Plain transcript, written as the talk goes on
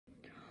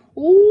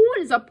What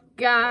is up,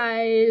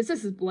 guys?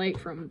 This is Blake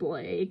from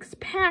Blake's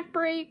Pack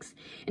Breaks,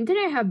 and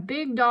today I have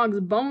Big Dog's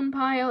Bone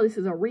Pile. This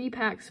is a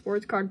repack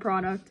sports card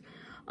product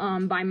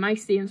by Mike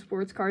Stevens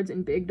SportsCards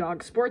and Big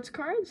Dog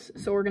SportsCards.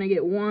 So we're going to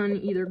get one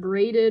either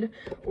graded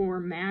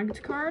or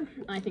magged card.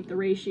 I think the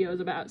ratio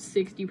is about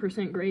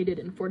 60% graded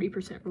and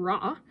 40%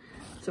 raw.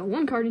 So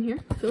one card in here,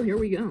 so here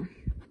we go.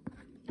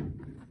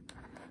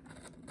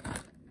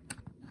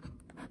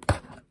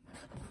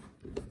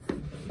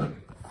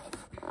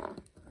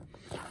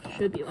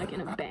 Should be like in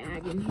a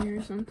bag in here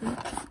or something.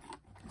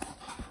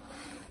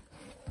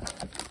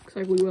 Looks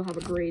like we will have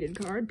a graded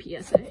card,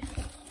 PSA.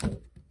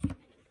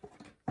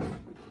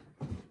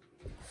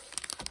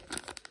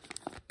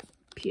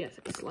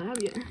 PSA slab,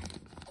 yeah.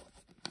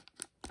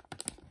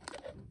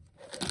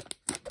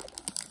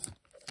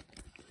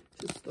 Is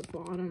this the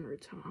bottom or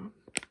top?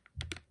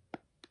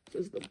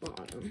 This is the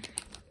bottom.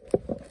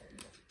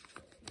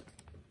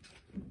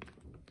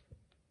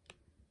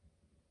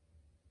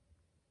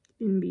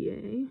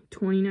 NBA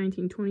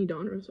 2019-20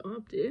 Donruss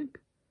Optic.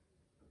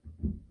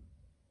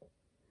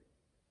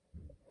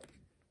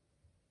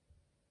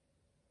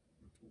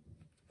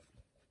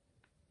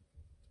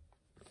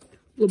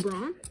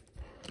 LeBron.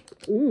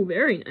 Ooh,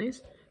 very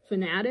nice.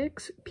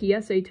 Fanatics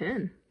PSA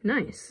 10.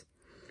 Nice.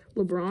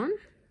 LeBron.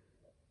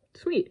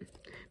 Sweet.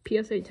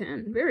 PSA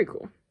 10. Very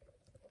cool.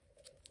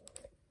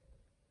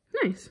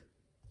 Nice.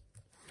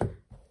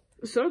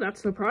 So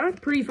that's the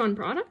product. Pretty fun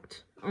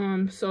product.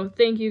 So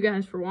thank you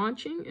guys for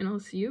watching, and I'll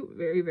see you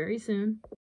very, very soon.